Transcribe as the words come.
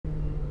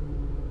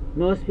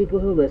Most people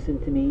who listen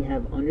to me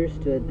have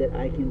understood that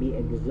I can be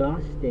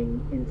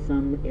exhausting in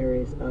some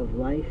areas of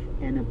life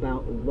and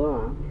about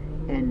law,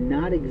 and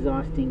not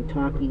exhausting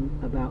talking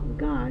about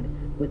God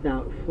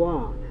without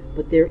flaw.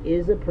 But there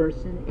is a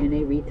person in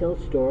a retail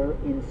store,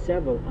 in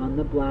several on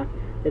the block,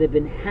 that have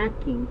been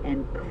hacking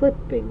and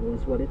clipping,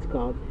 was what it's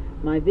called,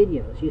 my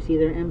videos. You see,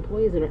 there are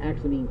employees that are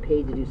actually being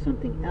paid to do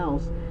something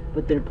else,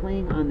 but they're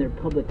playing on their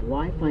public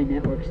Wi-Fi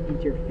networks,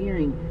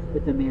 interfering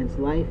with a man's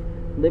life,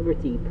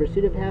 liberty,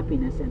 pursuit of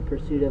happiness, and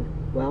pursuit of,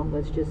 well,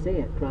 let's just say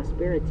it,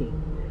 prosperity.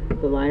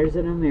 The liars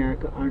in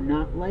America are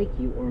not like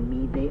you or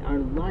me. They are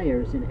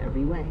liars in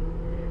every way.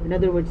 In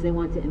other words, they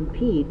want to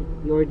impede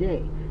your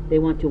day. They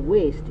want to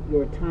waste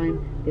your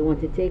time. They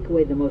want to take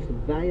away the most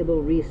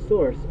valuable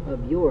resource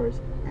of yours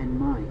and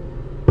mine.